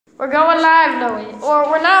We're going live, though. Or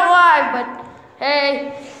we're not live, but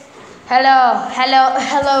hey.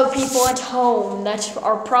 Hello, people at home that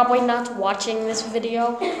are probably not watching this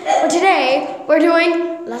video. But today, we're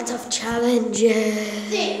doing lots of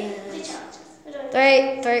challenges.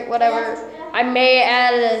 Three, whatever. I may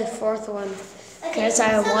add a fourth one, because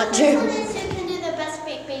I want to. Who can do the best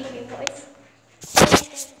baby voice?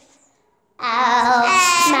 Oh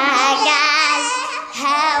my God!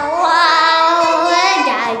 Hello,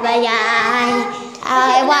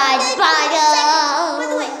 I want bottle. By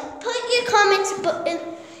the way, put your comments.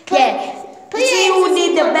 See who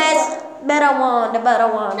did the better one.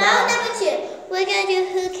 Now number 2, we're gonna do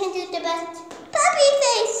who can do the best puppy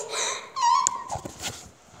face.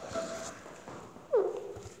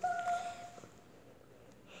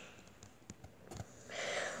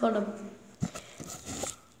 Hold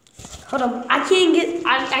on. I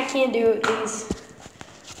can't do these.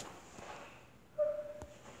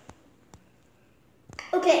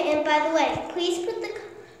 Okay, and by the way, please put the.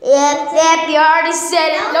 Yep, you already said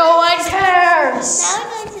it. No one cares. Now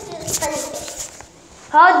we're going to do the funny face.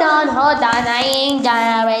 Hold on. I ain't done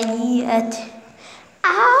already yet.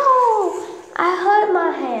 Ow! I hurt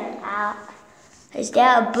my hand. Ow. Is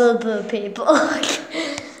that boo-boo, people?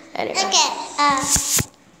 Anyway. Okay,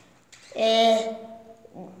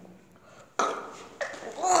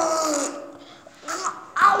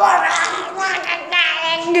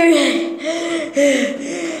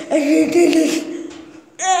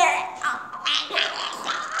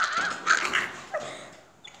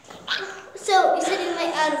 so you said you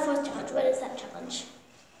might add a fourth challenge. What is that challenge?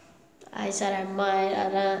 I said I might.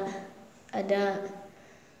 I don't.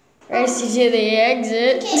 Race you to the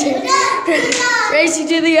exit. Okay, we're done. Race you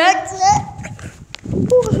to the exit.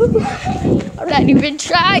 I'm not even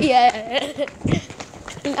trying.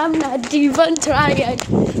 I'm not even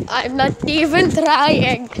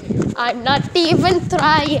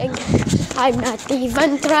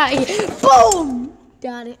trying. Boom!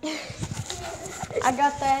 Got it. I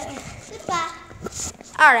got that. Goodbye.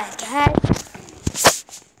 Alright, guys.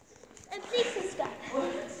 And please subscribe.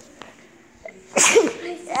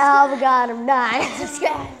 Oh my God, I'm not.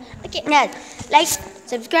 Subscribe. Okay, now, like,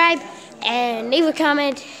 subscribe, and leave a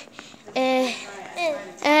comment. And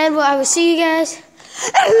I will see you guys in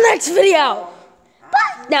the next video.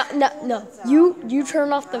 Bye. No. You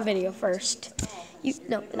turn off the video first.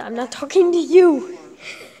 No, I'm not talking to you.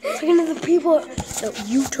 I'm talking to the people. No,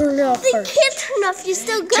 you turn it off first. They can't turn off. You're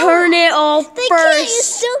still going. Turn it off first. They can't. You're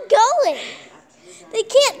still going. They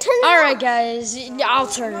can't turn it off. All right, guys. I'll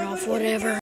turn it off. Whatever.